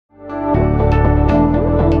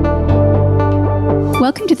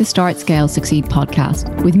Welcome to the Start, Scale, Succeed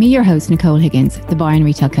podcast with me, your host, Nicole Higgins, the buyer and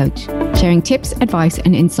retail coach, sharing tips, advice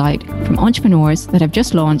and insight from entrepreneurs that have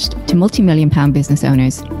just launched to multi-million-pound business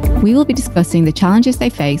owners. We will be discussing the challenges they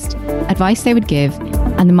faced, advice they would give,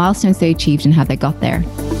 and the milestones they achieved and how they got there.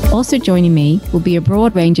 Also joining me will be a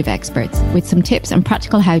broad range of experts with some tips and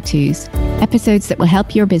practical how-tos, episodes that will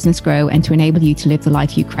help your business grow and to enable you to live the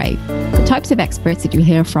life you crave. The types of experts that you'll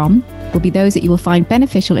hear from will be those that you will find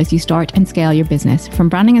beneficial as you start and scale your business, from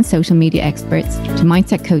branding and social media experts to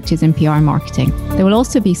mindset coaches and PR marketing. There will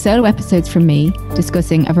also be solo episodes from me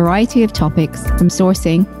discussing a variety of topics from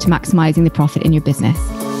sourcing to maximizing the profit in your business.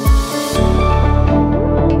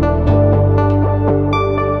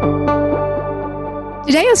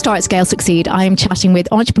 Today on Start, Scale, Succeed, I am chatting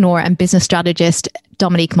with entrepreneur and business strategist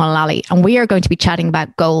Dominique Mullally, and we are going to be chatting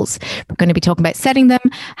about goals. We're going to be talking about setting them,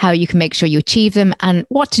 how you can make sure you achieve them, and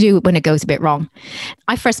what to do when it goes a bit wrong.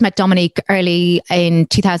 I first met Dominique early in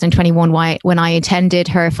 2021 when I attended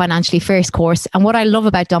her Financially First course, and what I love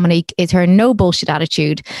about Dominique is her no bullshit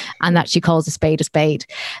attitude and that she calls a spade a spade.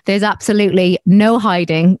 There's absolutely no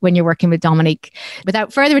hiding when you're working with Dominique.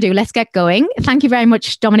 Without further ado, let's get going. Thank you very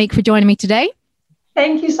much, Dominique, for joining me today.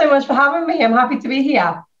 Thank you so much for having me. I'm happy to be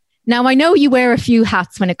here. Now, I know you wear a few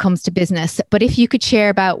hats when it comes to business, but if you could share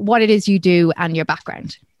about what it is you do and your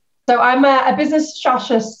background. So I'm a business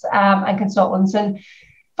strategist and consultant. And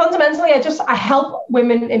fundamentally, I help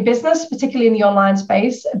women in business, particularly in the online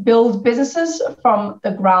space, build businesses from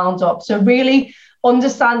the ground up. So really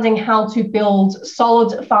understanding how to build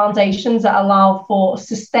solid foundations that allow for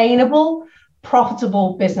sustainable,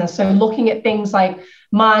 profitable business. So looking at things like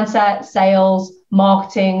mindset, sales,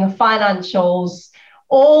 marketing, financials,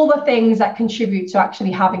 all the things that contribute to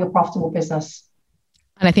actually having a profitable business.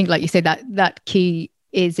 And I think, like you said, that key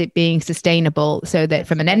is it being sustainable, so that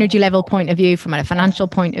from an energy level point of view, from a financial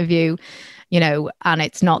point of view, and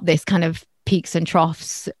it's not this kind of peaks and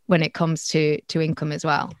troughs when it comes to income as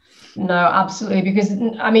well. No, absolutely. Because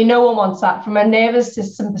no one wants that. From a nervous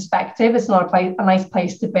system perspective, it's not a nice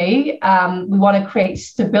place to be. We want to create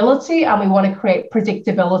stability and we want to create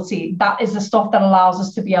predictability. That is the stuff that allows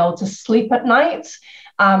us to be able to sleep at night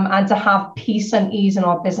and to have peace and ease in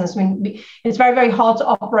our business. It's very, very hard to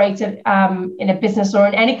operate in a business or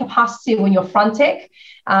in any capacity when you're frantic.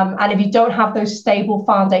 And if you don't have those stable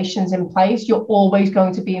foundations in place, you're always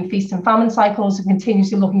going to be in feast and famine cycles and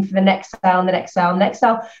continuously looking for the next sale and the next sale and the next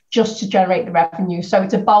sale just to generate the revenue. So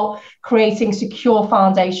it's about creating secure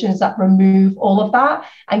foundations that remove all of that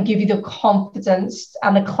and give you the confidence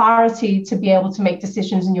and the clarity to be able to make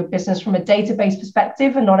decisions in your business from a database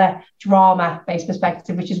perspective and not a drama-based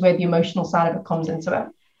perspective, which is where the emotional side of it comes into it.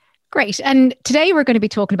 Great. And today we're going to be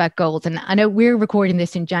talking about goals. And I know we're recording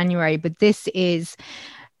this in January, but this is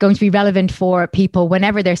going to be relevant for people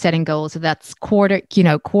whenever they're setting goals. So that's quarter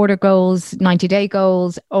goals, 90-day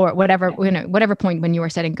goals, or whatever point when you are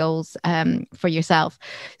setting goals for yourself.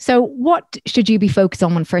 So what should you be focused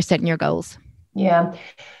on when first setting your goals? Yeah.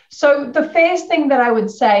 So the first thing that I would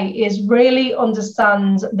say is really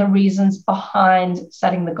understand the reasons behind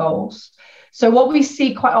setting the goals. So what we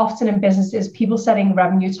see quite often in business is people setting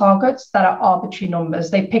revenue targets that are arbitrary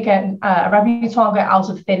numbers. They pick a revenue target out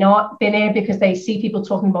of thin air because they see people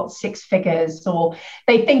talking about six figures, or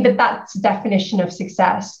they think that that's the definition of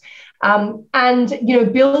success. And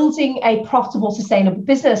building a profitable, sustainable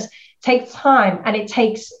business takes time and it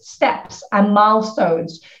takes steps and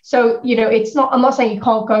milestones. So, it's not, I'm not saying you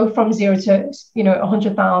can't go from 0 to,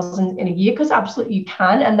 100,000 in a year, because absolutely you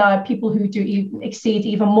can. And there are people who do exceed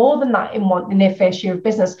even more than that in their first year of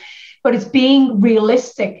business. But it's being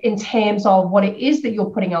realistic in terms of what it is that you're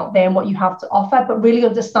putting out there and what you have to offer, but really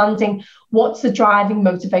understanding what's the driving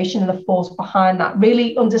motivation and the force behind that.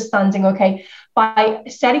 Really understanding, okay, by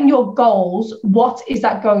setting your goals, what is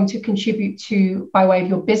that going to contribute to by way of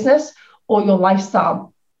your business or your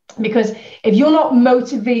lifestyle? Because if you're not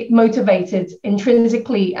motivated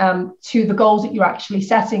intrinsically to the goals that you're actually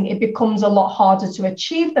setting, it becomes a lot harder to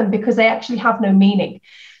achieve them because they actually have no meaning.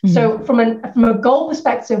 Mm-hmm. So from a goal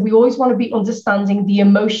perspective, we always want to be understanding the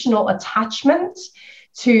emotional attachment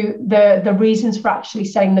to the reasons for actually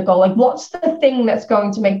setting the goal. Like, what's the thing that's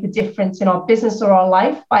going to make the difference in our business or our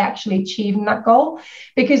life by actually achieving that goal?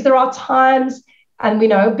 Because there are times, and we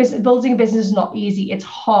know building a business is not easy. It's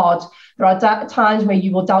hard. There are times where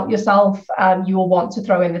you will doubt yourself. You will want to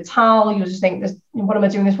throw in the towel. You'll just think, what am I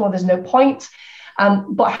doing this for? There's no point.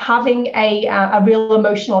 But having a real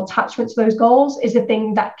emotional attachment to those goals is a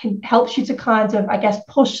thing that helps you to kind of,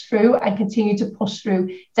 push through and continue to push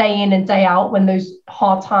through day in and day out when those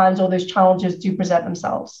hard times or those challenges do present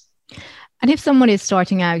themselves. And if someone is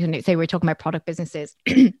starting out, and say we're talking about product businesses,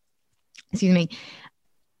 excuse me,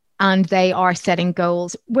 and they are setting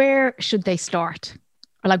goals, where should they start?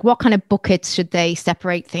 Or like what kind of buckets should they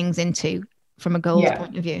separate things into from a goals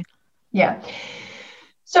point of view? Yeah.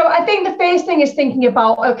 So I think the first thing is thinking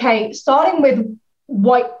about, okay, starting with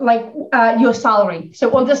your salary.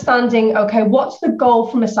 So understanding, okay, what's the goal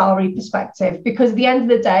from a salary perspective? Because at the end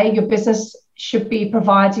of the day, your business should be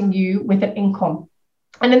providing you with an income.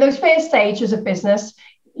 And in those first stages of business,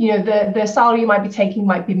 you know, the salary you might be taking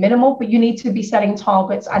might be minimal, but you need to be setting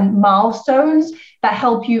targets and milestones that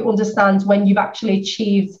help you understand when you've actually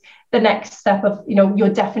achieved the next step of, you know, your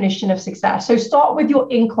definition of success. So start with your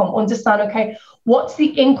income, understand, okay, what's the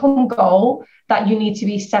income goal that you need to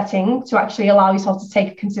be setting to actually allow yourself to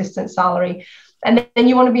take a consistent salary. And then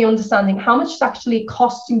you want to be understanding how much it's actually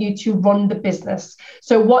costing you to run the business.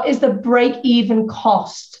 So what is the break-even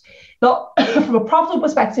cost? Not from a profitable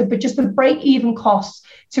perspective, but just the break-even costs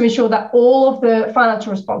to ensure that all of the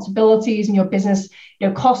financial responsibilities in your business, you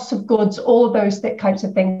know, costs of goods, all of those types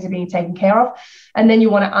of things are being taken care of. And then you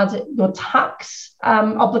want to add your tax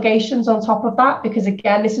obligations on top of that, because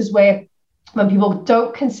again, this is where when people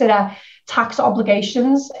don't consider tax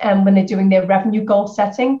obligations and when they're doing their revenue goal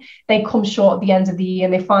setting, they come short at the end of the year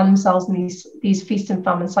and they find themselves in these feast and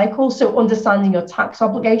famine cycles. So understanding your tax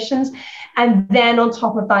obligations. And then on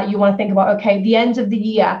top of that, you want to think about, okay, the end of the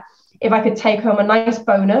year, if I could take home a nice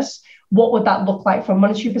bonus, what would that look like from a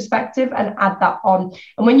monetary perspective, and add that on.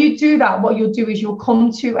 And when you do that, what you'll do is you'll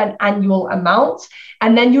come to an annual amount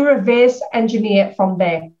and then you reverse engineer it from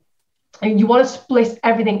there. And you want to split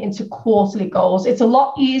everything into quarterly goals. It's a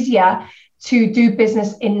lot easier to do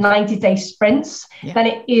business in 90-day sprints than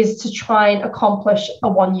it is to try and accomplish a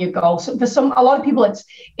 1-year goal. So for a lot of people,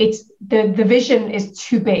 it's the vision is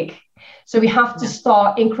too big. So we have to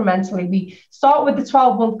start incrementally. We start with the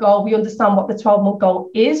 12-month goal. We understand what the 12-month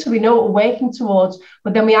goal is. So we know what we're working towards,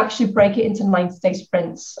 but then we actually break it into 90-day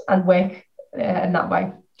sprints and work in that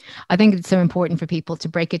way. I think it's so important for people to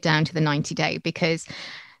break it down to the 90-day, because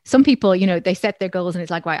some people, you know, they set their goals and it's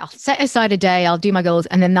like, right, I'll set aside a day, I'll do my goals,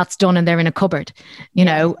 and then that's done and they're in a cupboard, you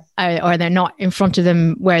know, or they're not in front of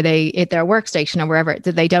them where they at their workstation or wherever,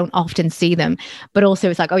 that they don't often see them. But also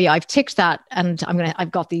it's like, oh yeah, I've ticked that and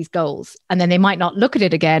I've got these goals. And then they might not look at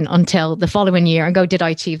it again until the following year and go, did I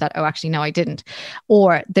achieve that? Oh, actually, no, I didn't.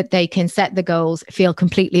 Or that they can set the goals, feel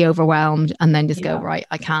completely overwhelmed, and then just go, right,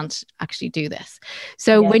 I can't actually do this.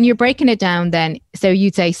 So when you're breaking it down, then, so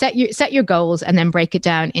you'd say, set your goals and then break it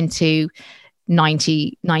down into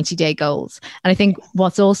 90-day goals. And I think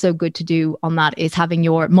what's also good to do on that is having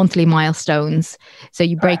your monthly milestones. So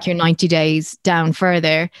you break your 90 days down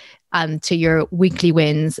further and to your weekly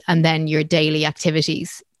wins and then your daily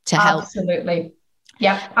activities to help. Absolutely.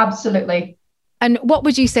 Yeah, absolutely. And what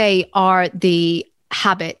would you say are the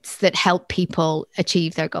habits that help people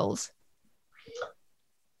achieve their goals?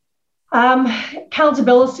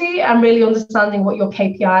 Accountability and really understanding what your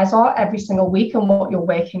KPIs are every single week and what you're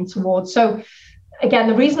working towards. So again,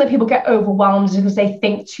 the reason that people get overwhelmed is because they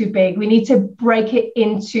think too big. We need to break it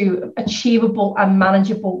into achievable and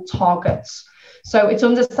manageable targets. So it's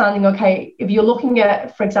understanding, okay, if you're looking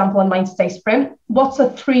at, for example, a 90-day sprint, what's the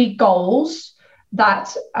 3 goals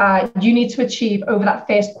that you need to achieve over that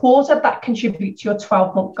first quarter that contribute to your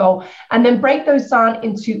 12-month goal, and then break those down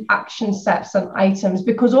into action steps and items,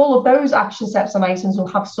 because all of those action steps and items will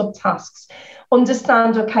have subtasks.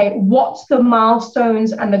 Understand, okay, what's the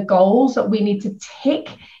milestones and the goals that we need to tick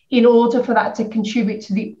in order for that to contribute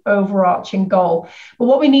to the overarching goal. But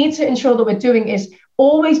what we need to ensure that we're doing is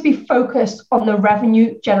always be focused on the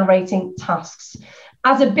revenue generating tasks.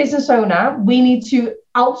 As a business owner, we need to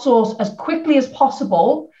outsource as quickly as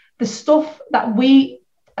possible the stuff that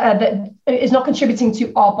that is not contributing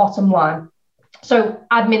to our bottom line. So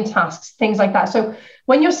admin tasks, things like that. So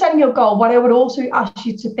when you're setting your goal, what I would also ask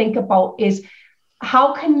you to think about is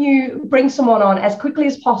how can you bring someone on as quickly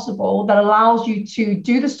as possible that allows you to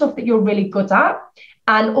do the stuff that you're really good at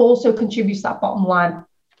and also contributes to that bottom line.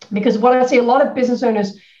 Because what I see a lot of business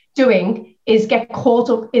owners doing is get caught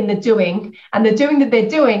up in the doing, and the doing that they're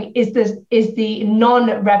doing is the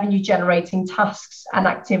non-revenue generating tasks and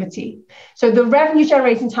activity. So the revenue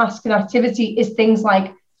generating task and activity is things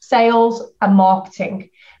like sales and marketing.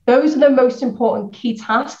 Those are the most important key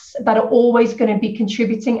tasks that are always going to be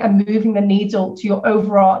contributing and moving the needle to your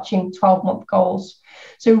overarching 12-month goals.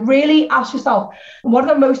 So really ask yourself, what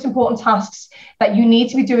are the most important tasks that you need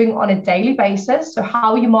to be doing on a daily basis? So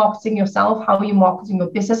how are you marketing yourself? How are you marketing your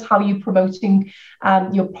business? How are you promoting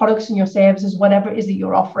your products and your services, whatever it is that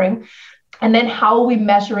you're offering? And then how are we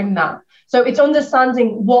measuring that? So it's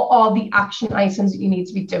understanding what are the action items that you need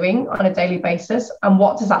to be doing on a daily basis and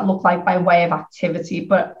what does that look like by way of activity.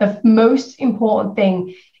 But the most important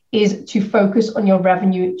thing is to focus on your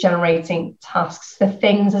revenue generating tasks, the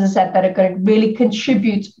things, as I said, that are going to really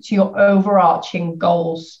contribute to your overarching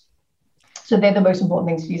goals. So they're the most important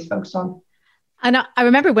things for you to focus on. And I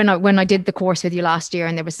remember when I did the course with you last year,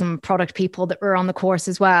 and there was some product people that were on the course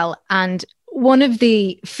as well. And one of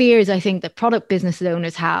the fears I think that product business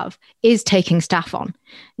owners have is taking staff on,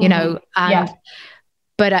 you know, and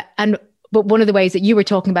but one of the ways that you were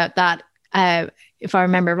talking about that, if I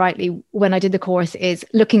remember rightly, when I did the course, is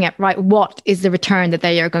looking at, right, what is the return that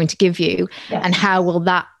they are going to give you, and how will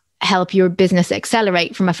that help your business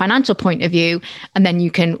accelerate from a financial point of view? And then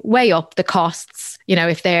you can weigh up the costs, you know,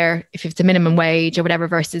 if it's a minimum wage or whatever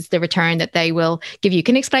versus the return that they will give you.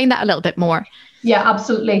 Can you explain that a little bit more? Yeah,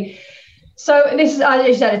 absolutely. So this is, as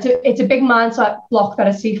you said, it's a big mindset block that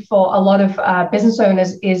I see for a lot of business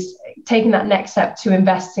owners, is taking that next step to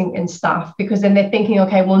investing in staff, because then they're thinking,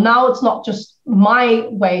 okay, well, now it's not just my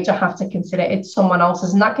wage I have to consider, it's someone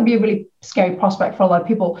else's. And that can be a really scary prospect for a lot of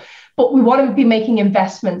people. But we want to be making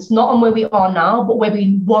investments, not on where we are now, but where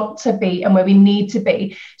we want to be and where we need to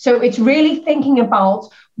be. So it's really thinking about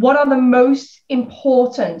what are the most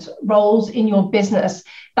important roles in your business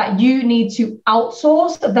that you need to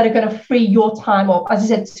outsource that are going to free your time up, as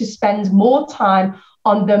I said, to spend more time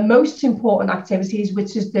on the most important activities,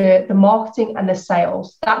 which is the marketing and the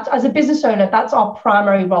sales. That, as a business owner, that's our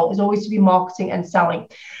primary role, is always to be marketing and selling.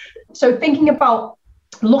 So thinking about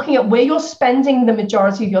looking at where you're spending the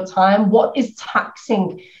majority of your time, what is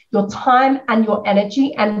taxing your time and your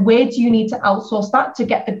energy, and where do you need to outsource that to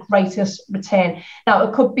get the greatest return? Now,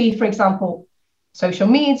 it could be, for example, social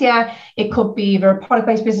media. It could be, if you're a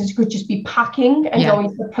product-based business, it could just be packing and going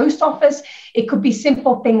to the post office. It could be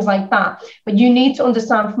simple things like that. But you need to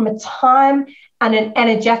understand from a time and an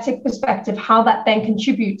energetic perspective how that then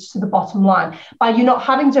contributes to the bottom line. By you not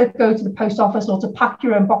having to go to the post office or to pack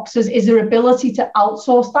your own boxes, is there ability to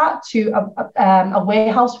outsource that to a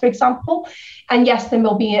warehouse, for example? And yes, there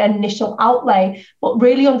will be an initial outlay, but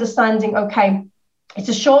really understanding, okay, it's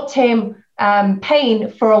a short-term pain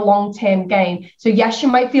for a long-term gain. So yes, you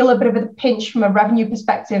might feel a bit of a pinch from a revenue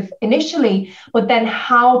perspective initially, but then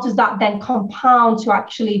how does that then compound to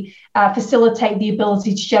actually facilitate the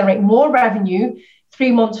ability to generate more revenue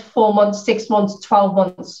 3 months, 4 months, 6 months, 12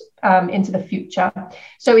 months into the future?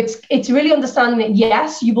 So it's really understanding that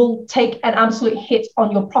yes, you will take an absolute hit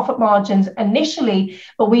on your profit margins initially,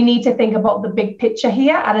 but we need to think about the big picture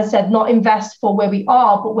here. And as I said, not invest for where we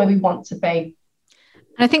are, but where we want to be.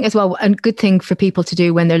 I think as well, a good thing for people to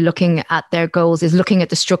do when they're looking at their goals is looking at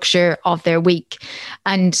the structure of their week,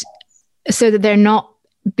 and so that they're not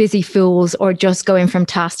busy fools or just going from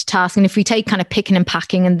task to task. And if we take kind of picking and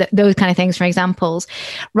packing and those kind of things for examples,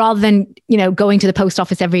 rather than, you know, going to the post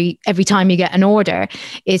office every time you get an order,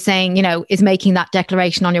 is saying, you know, is making that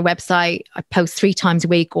declaration on your website, I post 3 times a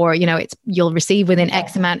week, or, you know, you'll receive within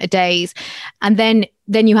X amount of days. And then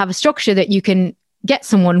you have a structure that you can get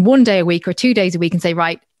someone 1 day a week or 2 days a week and say,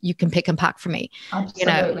 right, you can pick and pack for me. Absolutely. You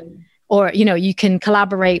know, or, you know, you can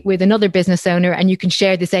collaborate with another business owner and you can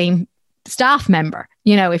share the same staff member,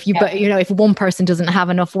 you know, if if one person doesn't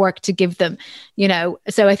have enough work to give them, you know.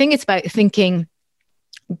 So I think it's about thinking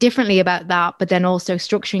differently about that, but then also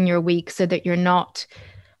structuring your week so that you're not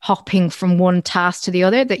hopping from one task to the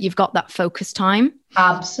other, that you've got that focus time.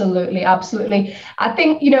 Absolutely. I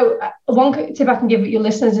think, you know, one tip I can give your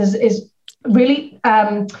listeners is really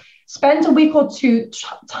spend a week or two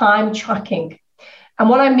time tracking. And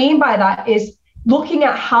what I mean by that is looking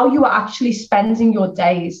at how you are actually spending your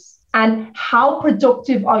days and how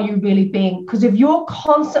productive are you really being. Because if you're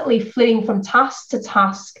constantly flitting from task to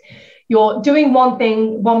task, you're doing one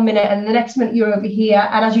thing 1 minute and the next minute you're over here.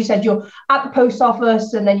 And as you said, you're at the post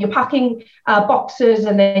office and then you're packing boxes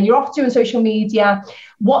and then you're off doing social media.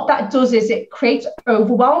 What that does is it creates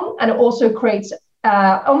overwhelm, and it also creates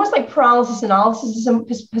almost like paralysis analysis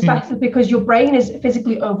perspective, because your brain is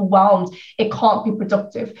physically overwhelmed. It can't be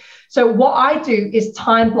productive. So what I do is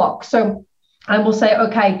time block. So I will say,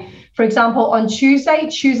 okay, for example, on Tuesday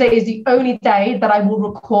is the only day that I will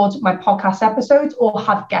record my podcast episodes or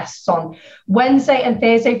have guests on. Wednesday and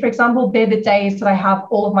Thursday, for example, they're the days that I have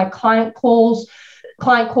all of my client calls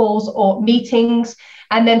or meetings.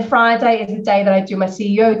 And then Friday is the day that I do my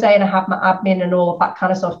CEO day and I have my admin and all of that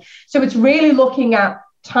kind of stuff. So it's really looking at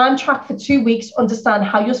time track for 2 weeks, understand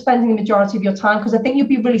how you're spending the majority of your time, because I think you'll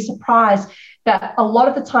be really surprised that a lot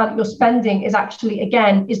of the time that you're spending is actually,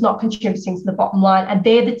 again, is not contributing to the bottom line. And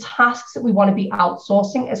they're the tasks that we want to be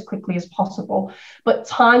outsourcing as quickly as possible. But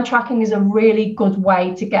time tracking is a really good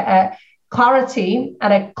way to get a clarity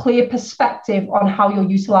and a clear perspective on how you're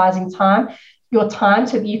utilizing time. your time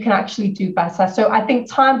so that you can actually do better. So I think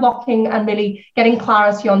time blocking and really getting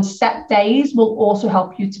clarity on set days will also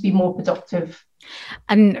help you to be more productive.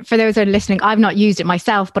 And for those that are listening, I've not used it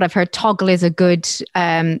myself, but I've heard Toggl is a good,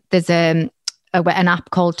 there's an app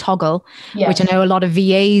called Toggl, yes, which I know a lot of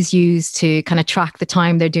VAs use to kind of track the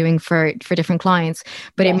time they're doing for different clients,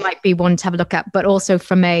 but yes, it might be one to have a look at. But also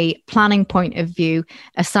from a planning point of view,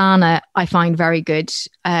 Asana, I find very good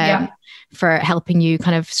for helping you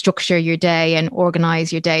kind of structure your day and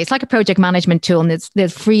organize your day. It's like a project management tool, and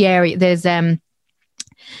there's free area. There's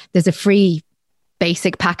a free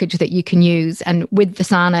basic package that you can use. And with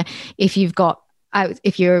Asana, if you've got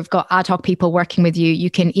ad hoc people working with you,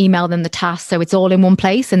 you can email them the tasks, so it's all in one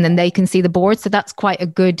place, and then they can see the board. So that's quite a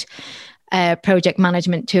good project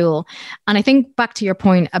management tool. And I think back to your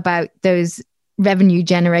point about those revenue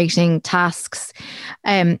generating tasks,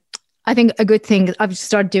 I think a good thing, I've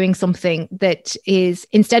started doing something that is,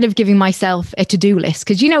 instead of giving myself a to-do list,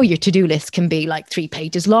 because your to-do list can be like 3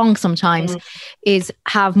 pages long sometimes, is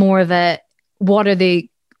have more of a, what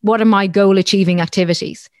are my goal achieving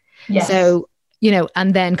activities? Yes. So,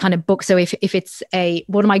 and then kind of book. So if it's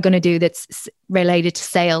what am I going to do that's related to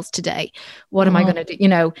sales today? What am I going to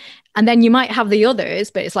do? And then you might have the others,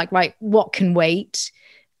 but it's like, right, what can wait?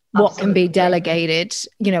 What can be delegated?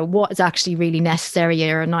 What is actually really necessary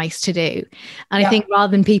or nice to do? And I think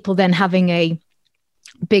rather than people then having a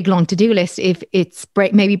big long to-do list, if it's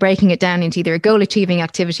maybe breaking it down into either goal achieving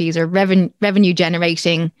activities or revenue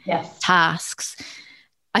generating tasks,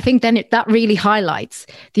 I think then that really highlights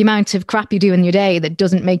the amount of crap you do in your day that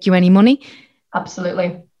doesn't make you any money.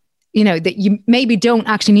 Absolutely. That you maybe don't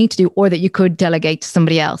actually need to do, or that you could delegate to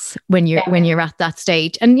somebody else when you're at that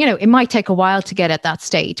stage. And it might take a while to get at that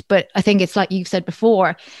stage, but I think it's like you've said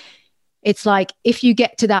before, it's like if you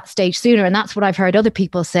get to that stage sooner, and that's what I've heard other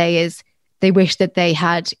people say, is they wish that they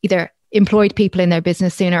had either employed people in their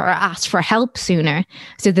business sooner or asked for help sooner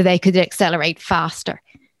so that they could accelerate faster.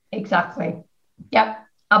 Exactly. Yep,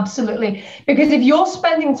 absolutely. Because if you're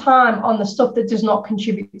spending time on the stuff that does not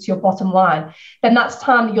contribute to your bottom line, then that's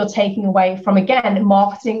time that you're taking away from, again,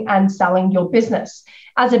 marketing and selling your business.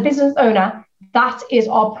 As a business owner, that is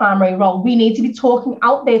our primary role. We need to be talking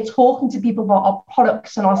out there, talking to people about our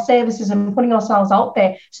products and our services and putting ourselves out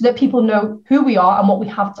there so that people know who we are and what we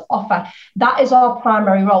have to offer. That is our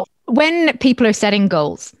primary role. When people are setting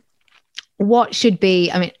goals, what should be,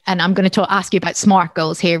 and I'm going to ask you about SMART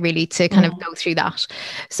goals here, really, to kind of go through that.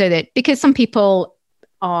 So that, because some people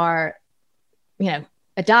are,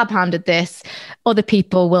 a dab hand at this, other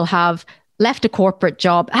people will have left a corporate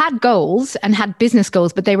job, had goals and had business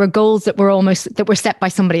goals, but they were goals that were set by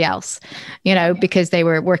somebody else, because they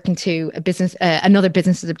were working to another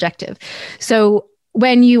business's objective. So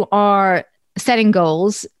when you are setting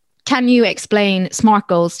goals, can you explain SMART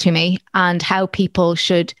goals to me and how people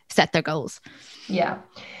should set their goals? Yeah.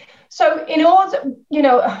 So in order,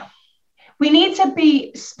 we need to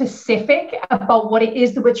be specific about what it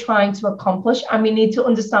is that we're trying to accomplish, and we need to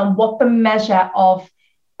understand what the measure of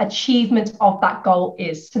achievement of that goal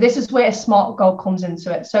is. So this is where a SMART goal comes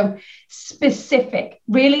into it. So specific,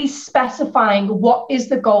 really specifying what is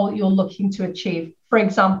the goal you're looking to achieve. For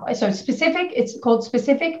example, so specific, it's called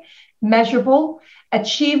specific, measurable,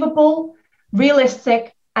 achievable,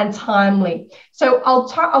 realistic, and timely. So I'll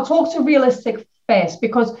talk to realistic first,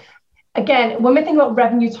 because again, when we think about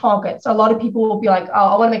revenue targets, a lot of people will be like, oh,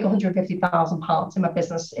 I want to make £150,000 in my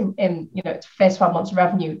business in first 12 months of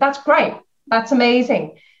revenue. That's great. That's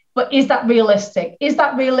amazing. But is that realistic? Is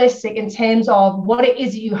that realistic in terms of what it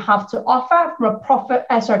is you have to offer from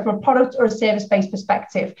a product or a service-based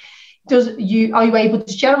perspective? Are you able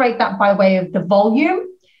to generate that by way of the volume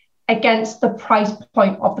against the price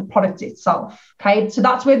point of the product itself? Okay, so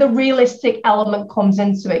that's where the realistic element comes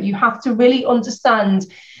into it. You have to really understand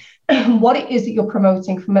what it is that you're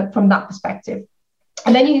promoting from that perspective.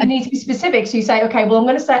 And then you need to be specific. So you say, okay, well, I'm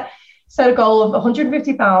going to set a goal of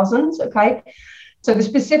 150,000. Okay. So the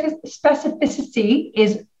specificity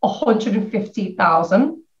is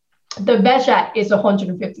 150,000. The measure is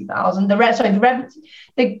 150,000.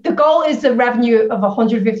 The goal is the revenue of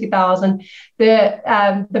 150,000.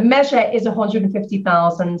 The measure is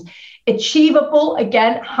 150,000. Achievable,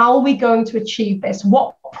 again, how are we going to achieve this?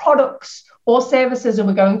 What products or services are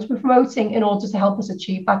we going to be promoting in order to help us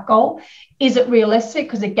achieve that goal? Is it realistic?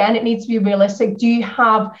 Because again, it needs to be realistic. Do you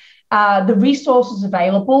have the resources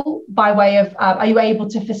available by way of, are you able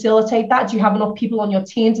to facilitate that? Do you have enough people on your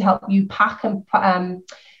team to help you pack and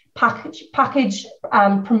package,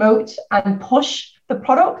 promote and push the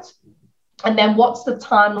product? And then what's the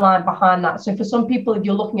timeline behind that? So for some people, if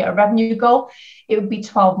you're looking at a revenue goal, it would be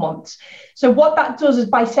 12 months. So what that does is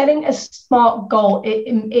by setting a SMART goal,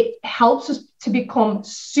 it helps us to become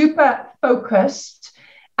super focused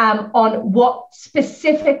on what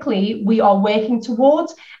specifically we are working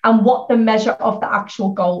towards and what the measure of the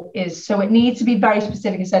actual goal is. So it needs to be very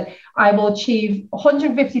specific. I said, I will achieve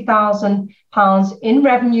 £150,000 in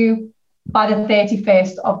revenue by the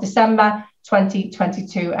 31st of December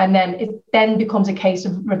 2022. And then it then becomes a case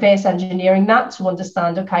of reverse engineering that to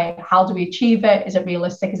understand, okay, how do we achieve it? Is it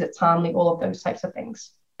realistic? Is it timely? All of those types of things.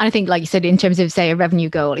 I think, like you said, in terms of, say, a revenue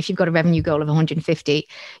goal, if you've got a revenue goal of 150,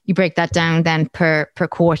 you break that down then per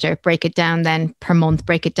quarter, break it down then per month,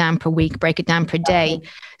 break it down per week, break it down per day,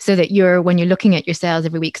 so that when you're looking at your sales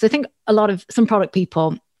every week. So I think some product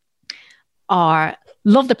people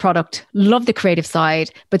love the product, love the creative side,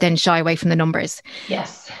 but then shy away from the numbers.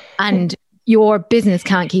 Yes. And your business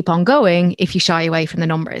can't keep on going if you shy away from the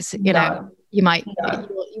numbers. You know, you might,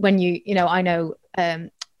 when I know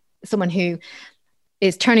someone who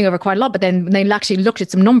is turning over quite a lot, but then when they actually looked at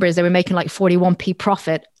some numbers, they were making like 41p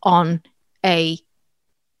profit on a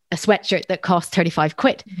sweatshirt that cost 35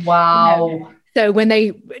 quid. Wow. You know? So when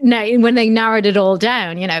they narrowed it all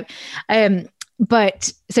down,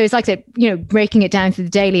 but so it's like I said, breaking it down to the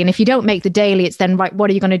daily. And if you don't make the daily, it's then right, what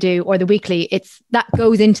are you going to do? Or the weekly, it's that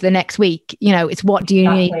goes into the next week. It's what do you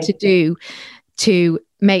need to do to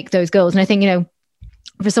make those goals? And I think,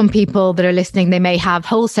 for some people that are listening, they may have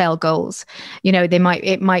wholesale goals.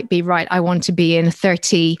 It might be, right, I want to be in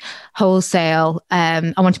 30 wholesale.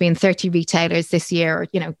 I want to be in 30 retailers this year,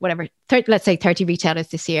 or, whatever, let's say 30 retailers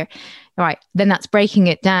this year. All right. Then that's breaking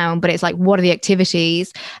it down. But it's like, what are the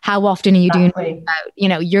activities? How often are you doing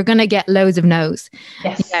that? You're going to get loads of no's,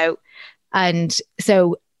 and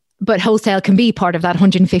so, but wholesale can be part of that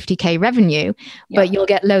 150k revenue, but you'll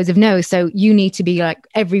get loads of no's. So you need to be like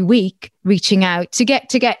every week reaching out to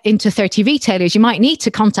get into 30 retailers. You might need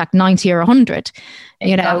to contact 90 or 100,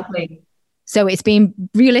 So it's being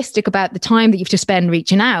realistic about the time that you have to spend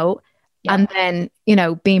reaching out, and then,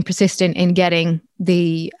 being persistent in getting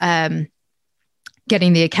the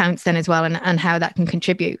accounts then as well, and how that can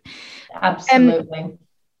contribute. Absolutely.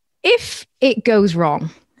 If it goes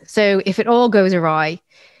wrong, so if it all goes awry,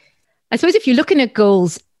 I suppose if you're looking at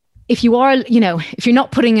goals, if you are, if you're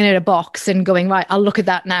not putting it in a box and going, right, I'll look at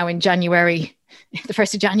that now in January, the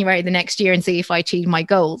 1st of January, the next year, and see if I achieve my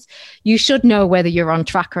goals, you should know whether you're on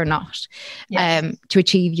track or not, to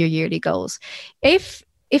achieve your yearly goals. If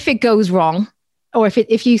it goes wrong, or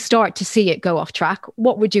if you start to see it go off track,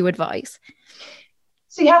 what would you advise?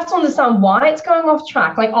 So you have to understand why it's going off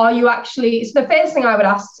track. Like, are you actually, so the first thing I would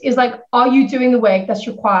ask is like, are you doing the work that's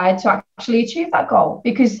required to actually achieve that goal?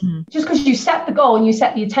 Because just because you set the goal and you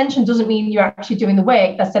set the intention doesn't mean you're actually doing the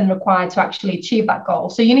work that's then required to actually achieve that goal.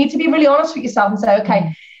 So you need to be really honest with yourself and say,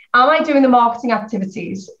 okay, am I doing the marketing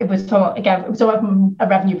activities? If we're talking from a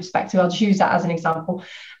revenue perspective, I'll just use that as an example.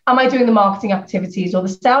 Am I doing the marketing activities or the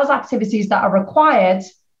sales activities that are required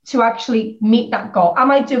to actually meet that goal? Am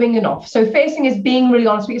I doing enough? So first thing is being really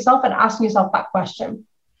honest with yourself and asking yourself that question.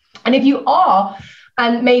 And if you are,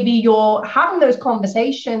 and maybe you're having those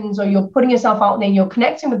conversations or you're putting yourself out there and you're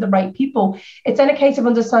connecting with the right people, it's then a case of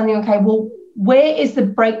understanding, okay, well, where is the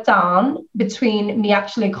breakdown between me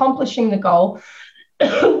actually accomplishing the goal?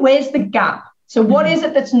 Where's the gap? So what is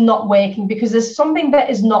it that's not working? Because there's something that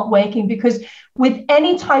is not working, because with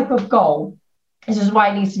any type of goal, this is why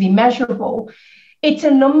it needs to be measurable. It's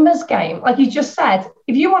a numbers game. Like you just said,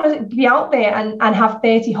 if you want to be out there and have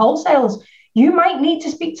 30 wholesalers, you might need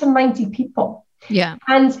to speak to 90 people. Yeah.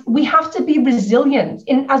 And we have to be resilient.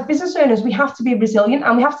 As business owners, we have to be resilient,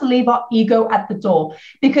 and we have to leave our ego at the door,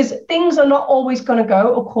 because things are not always going to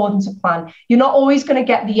go according to plan. You're not always going to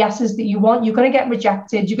get the yeses that you want. You're going to get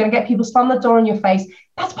rejected. You're going to get people slam the door in your face.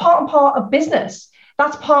 That's part and part of business.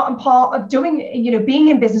 That's part and part of doing, being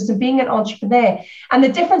in business and being an entrepreneur. And the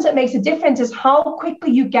difference that makes a difference is how quickly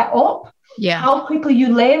you get up, how quickly you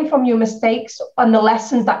learn from your mistakes and the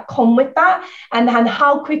lessons that come with that, and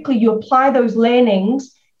how quickly you apply those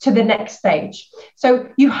learnings to the next stage. So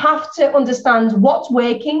you have to understand what's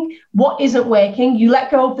working, what isn't working. You let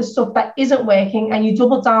go of the stuff that isn't working and you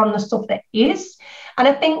double down on the stuff that is. And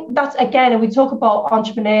I think that's, again, and we talk about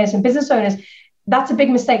entrepreneurs and business owners, that's a big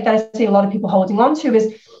mistake that I see a lot of people holding on to,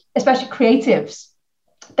 is especially creatives.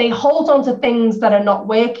 They hold on to things that are not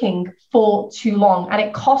working for too long, and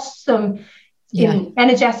it costs them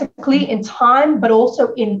energetically, in time, but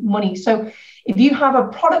also in money. So if you have a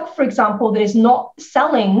product, for example, that is not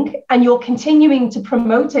selling and you're continuing to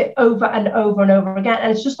promote it over and over and over again,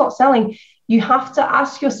 and it's just not selling, you have to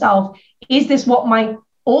ask yourself, is this what my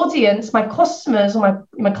audience, my customers, or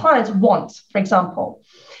my clients want, for example.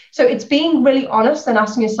 So it's being really honest and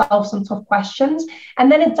asking yourself some tough questions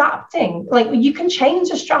and then adapting. Like, you can change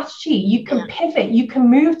a strategy, you can pivot, you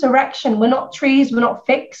can move direction. We're not trees, we're not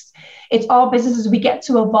fixed. It's our businesses. We get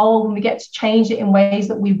to evolve and we get to change it in ways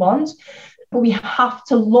that we want. But we have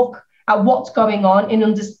to look at what's going on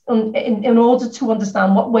in order to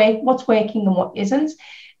understand what's working and what isn't,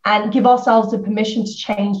 and give ourselves the permission to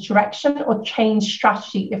change direction or change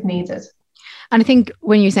strategy if needed. And I think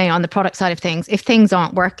when you're saying on the product side of things, if things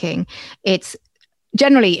aren't working, it's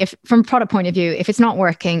generally, if from a product point of view, if it's not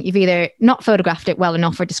working, you've either not photographed it well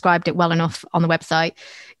enough or described it well enough on the website,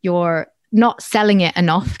 you're not selling it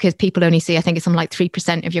enough because people only see, I think it's something like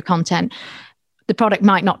 3% of your content. The product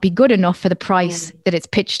might not be good enough for the price that it's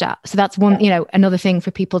pitched at. So that's one, another thing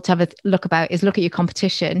for people to have a look about is look at your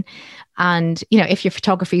competition. And, if your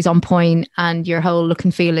photography is on point and your whole look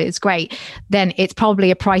and feel is great, then it's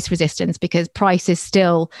probably a price resistance, because price is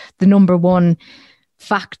still the number one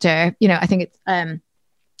factor. I think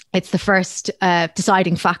it's the first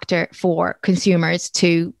deciding factor for consumers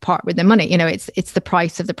to part with their money. It's the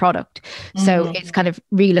price of the product. So it's kind of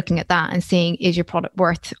re-looking at that and seeing, is your product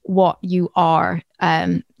worth what you are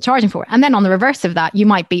charging for? And then on the reverse of that, you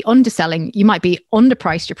might be underselling, you might be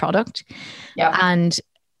underpriced your product. Yeah.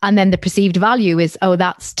 And then the perceived value is, oh,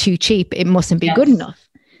 that's too cheap, it mustn't be good enough.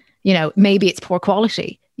 Maybe it's poor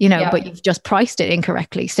quality, but you've just priced it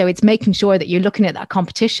incorrectly. So it's making sure that you're looking at that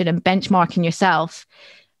competition and benchmarking yourself.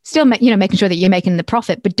 Still, making sure that you're making the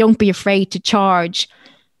profit, but don't be afraid to charge,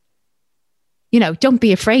 don't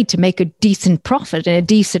be afraid to make a decent profit and a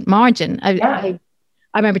decent margin. I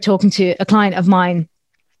remember talking to a client of mine,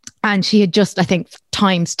 and she had just, I think,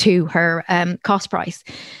 x2 her cost price.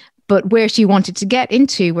 But where she wanted to get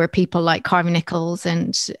into were people like Harvey Nichols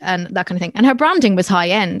and that kind of thing. And her branding was high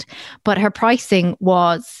end, but her pricing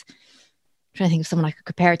was, I'm trying to think of someone I could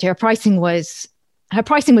compare it to. Her pricing was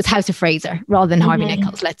House of Fraser rather than Harvey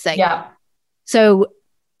Nichols, let's say. Yeah. So,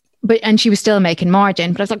 and she was still making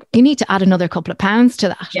margin, but I was like, you need to add another couple of pounds to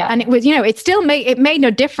that. Yeah. And it was, it made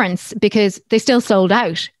no difference because they still sold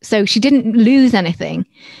out. So she didn't lose anything.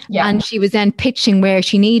 Yeah. And she was then pitching where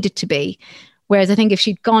she needed to be. Whereas I think if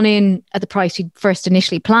she'd gone in at the price she'd first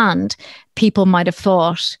initially planned, people might have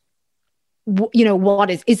thought, what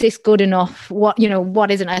is this good enough? What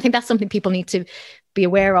isn't? I think that's something people need to be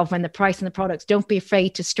aware of when they're pricing the products. Don't be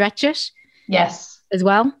afraid to stretch it. Yes. As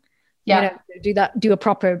well. Yeah. Do a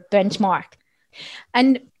proper benchmark.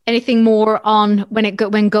 And anything more on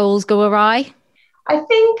when goals go awry? I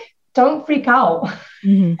think don't freak out.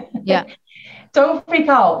 Yeah. Don't freak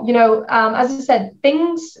out. As I said,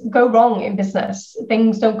 things go wrong in business.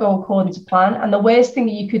 Things don't go according to plan. And the worst thing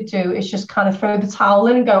that you could do is just kind of throw the towel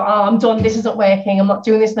in and go, oh, I'm done. This isn't working. I'm not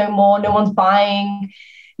doing this no more. No one's buying,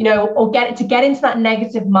 or get into that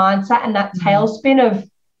negative mindset and that tailspin of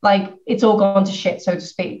like, it's all gone to shit, so to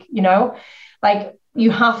speak, like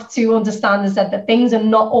you have to understand that things are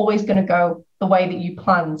not always going to go the way that you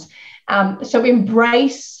planned. So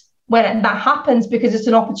embrace when that happens, because it's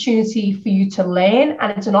an opportunity for you to learn,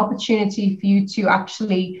 and it's an opportunity for you to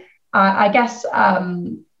actually,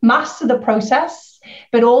 master the process,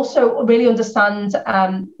 but also really understand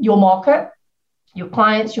your market, your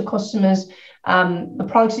clients, your customers, the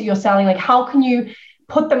products that you're selling. Like, how can you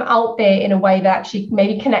put them out there in a way that actually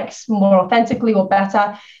maybe connects more authentically or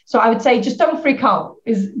better? So I would say just don't freak out,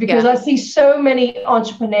 because I see so many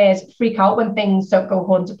entrepreneurs freak out when things don't go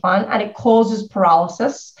according to plan, and it causes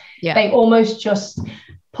paralysis. Yeah. They almost just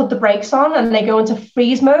put the brakes on and they go into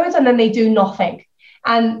freeze mode, and then they do nothing.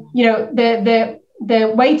 And the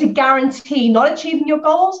way to guarantee not achieving your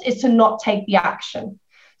goals is to not take the action.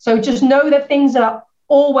 So just know that things are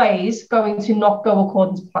always going to not go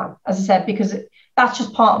according to plan, as I said, because that's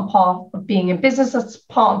just part and part of being in business. That's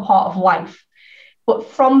part and part of life. But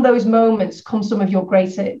from those moments come some of your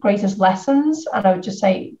greatest lessons. And I would just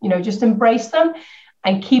say, just embrace them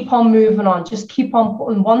and keep on moving on. Just keep on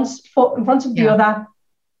putting one foot in front of the other,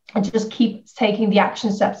 and just keep taking the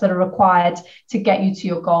action steps that are required to get you to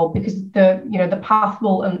your goal, because the path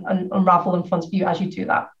will unravel in front of you as you do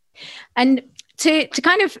that. And to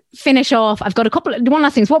kind of finish off, I've got one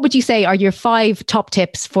last thing. What would you say are your 5 top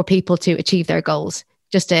tips for people to achieve their goals?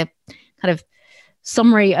 Just a kind of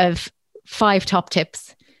summary of 5 top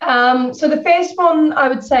tips. So the first one I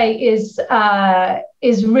would say is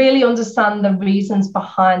really understand the reasons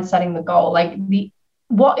behind setting the goal. Like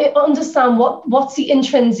understand what's the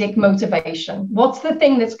intrinsic motivation. What's the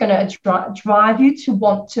thing that's going to drive you to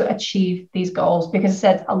want to achieve these goals? Because I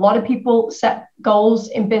said a lot of people set goals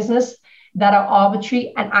in business that are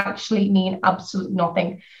arbitrary and actually mean absolutely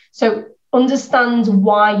nothing. So understand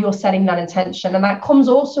why you're setting that intention. And that comes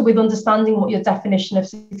also with understanding what your definition of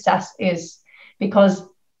success is, because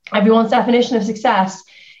everyone's definition of success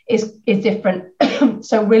is different.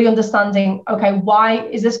 So really understanding, okay, why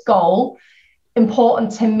is this goal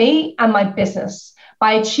important to me and my business?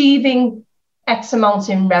 By achieving X amount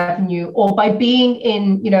in revenue, or by being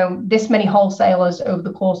in, this many wholesalers over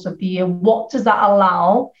the course of the year, what does that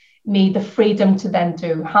allow me the freedom to then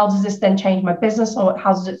do? How does this then change my business, or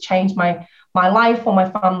how does it change my life or my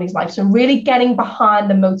family's life? So really getting behind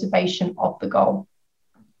the motivation of the goal.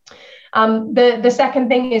 The second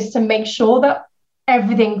thing is to make sure that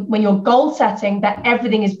everything, when you're goal setting, that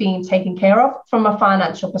everything is being taken care of from a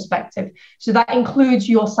financial perspective. So that includes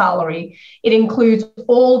your salary. It includes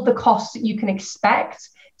all the costs that you can expect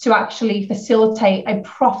to actually facilitate a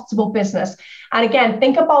profitable business. And again,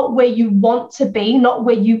 think about where you want to be, not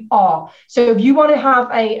where you are. So if you want to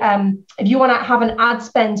have an ad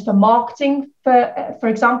spend for marketing, for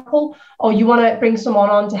example, or you want to bring someone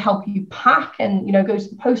on to help you pack and go to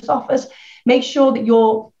the post office, make sure that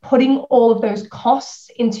you're putting all of those costs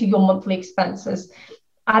into your monthly expenses,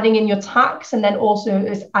 adding in your tax, and then also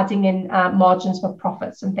is adding in margins for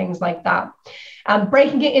profits and things like that.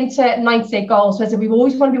 Breaking it into 90-day goals. So we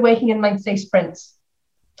always want to be working in 90-day sprints.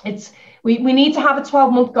 We need to have a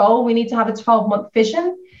 12-month goal. We need to have a 12-month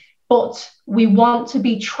vision, but we want to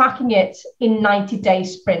be tracking it in 90-day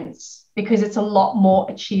sprints because it's a lot more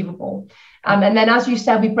achievable. And then, as you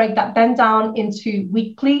said, we break that then down into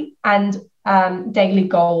weekly and daily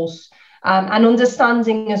goals, and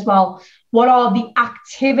understanding as well, what are the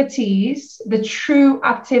activities, the true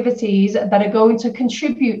activities that are going to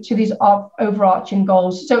contribute to these overarching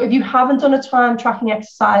goals. So if you haven't done a time tracking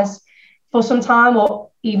exercise for some time or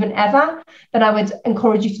even ever, then I would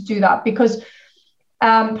encourage you to do that, because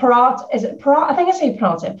Pareto.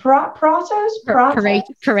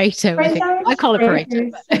 I call it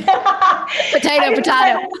Pareto. Potato.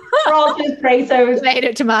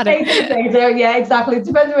 Pareto, tomato. Yeah, exactly. It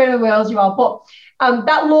depends where in the world you are. But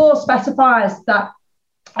that law specifies that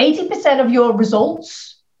 80% of your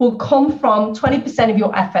results will come from 20% of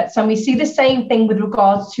your efforts. And we see the same thing with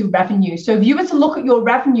regards to revenue. So if you were to look at your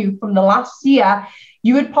revenue from the last year,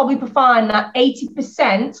 you would probably find that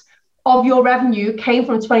 80% of your revenue came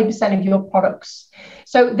from 20% of your products.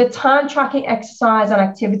 So the time tracking exercise and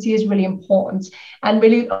activity is really important, and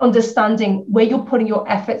really understanding where you're putting your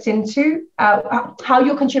efforts into, how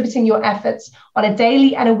you're contributing your efforts on a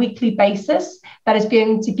daily and a weekly basis. That is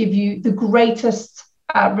going to give you the greatest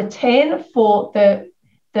return for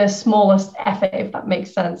the smallest effort, if that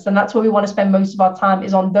makes sense. And that's where we want to spend most of our time,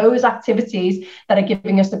 is on those activities that are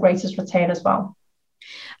giving us the greatest return as well.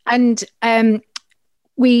 And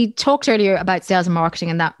we talked earlier about sales and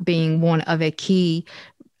marketing, and that being one of a key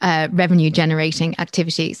revenue generating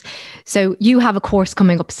activities. So you have a course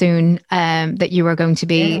coming up soon that you are going to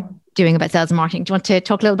be doing about sales and marketing. Do you want to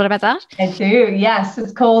talk a little bit about that? I do, yes.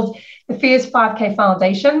 It's called the Fierce 5K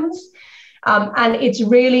Foundations. And it's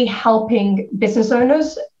really helping business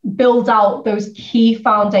owners build out those key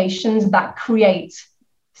foundations that create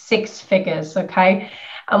 6 figures, okay?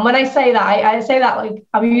 And when I say that, I say that like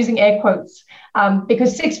I'm using air quotes,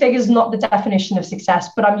 because 6 figures is not the definition of success,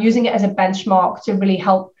 but I'm using it as a benchmark to really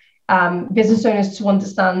help business owners to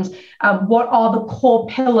understand what are the core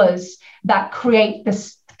pillars that create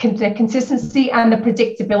the consistency and the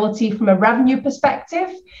predictability from a revenue perspective,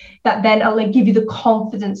 that then give you the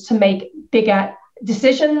confidence to make bigger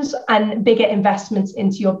decisions and bigger investments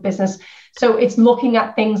into your business. So it's looking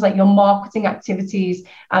at things like your marketing activities,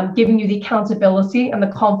 giving you the accountability and the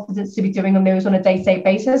confidence to be doing on those on a day-to-day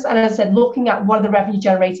basis. And as I said, looking at what are the revenue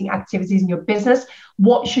generating activities in your business,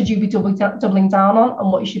 what should you be doubling down on,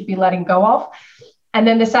 and what you should be letting go of. And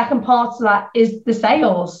then the second part of that is the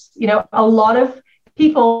sales. A lot of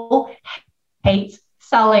people hate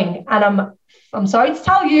selling, and I'm sorry to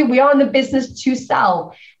tell you, we are in the business to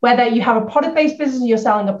sell. Whether you have a product-based business and you're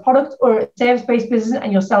selling a product, or a service-based business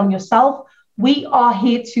and you're selling yourself, we are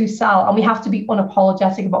here to sell, and we have to be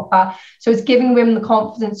unapologetic about that. So it's giving women the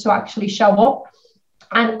confidence to actually show up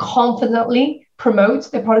and confidently promote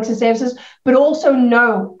their products and services, but also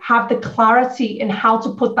have the clarity in how to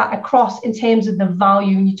put that across in terms of the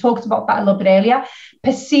value. And you talked about that a little bit earlier.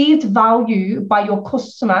 Perceived value by your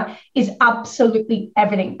customer is absolutely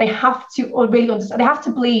everything. They have to really understand, they have to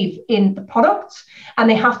believe in the product, and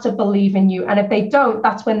they have to believe in you. And if they don't,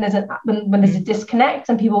 that's when there's a disconnect,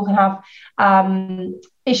 and people can have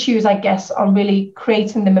issues, I guess, on really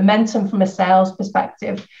creating the momentum from a sales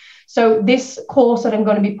perspective. So this course that I'm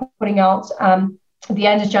going to be putting out the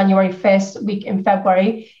end of January, first week in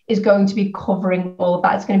February, is going to be covering all of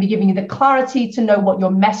that. It's going to be giving you the clarity to know what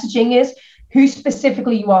your messaging is, who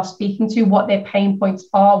specifically you are speaking to, what their pain points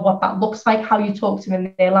are, what that looks like, how you talk to them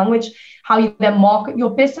in their language, how you then market your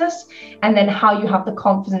business, and then how you have the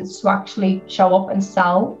confidence to actually show up and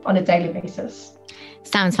sell on a daily basis.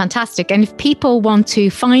 Sounds fantastic. And if people want to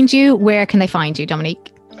find you, where can they find you,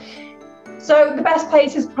 Dominique? So the best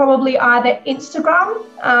place is probably either Instagram,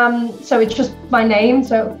 so it's just my name,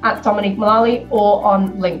 so at Dominique Mullally, or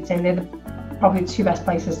on LinkedIn. They're probably the two best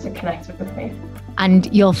places to connect with me.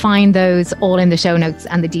 And you'll find those all in the show notes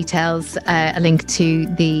and the details, a link to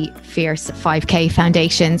the Fierce 5K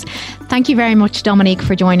Foundations. Thank you very much, Dominique,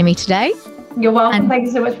 for joining me today. You're welcome. Thank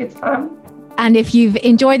you so much for your time. And if you've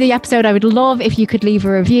enjoyed the episode, I would love if you could leave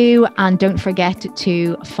a review, and don't forget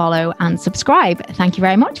to follow and subscribe. Thank you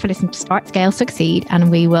very much for listening to Start, Scale, Succeed,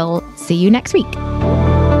 and we will see you next week.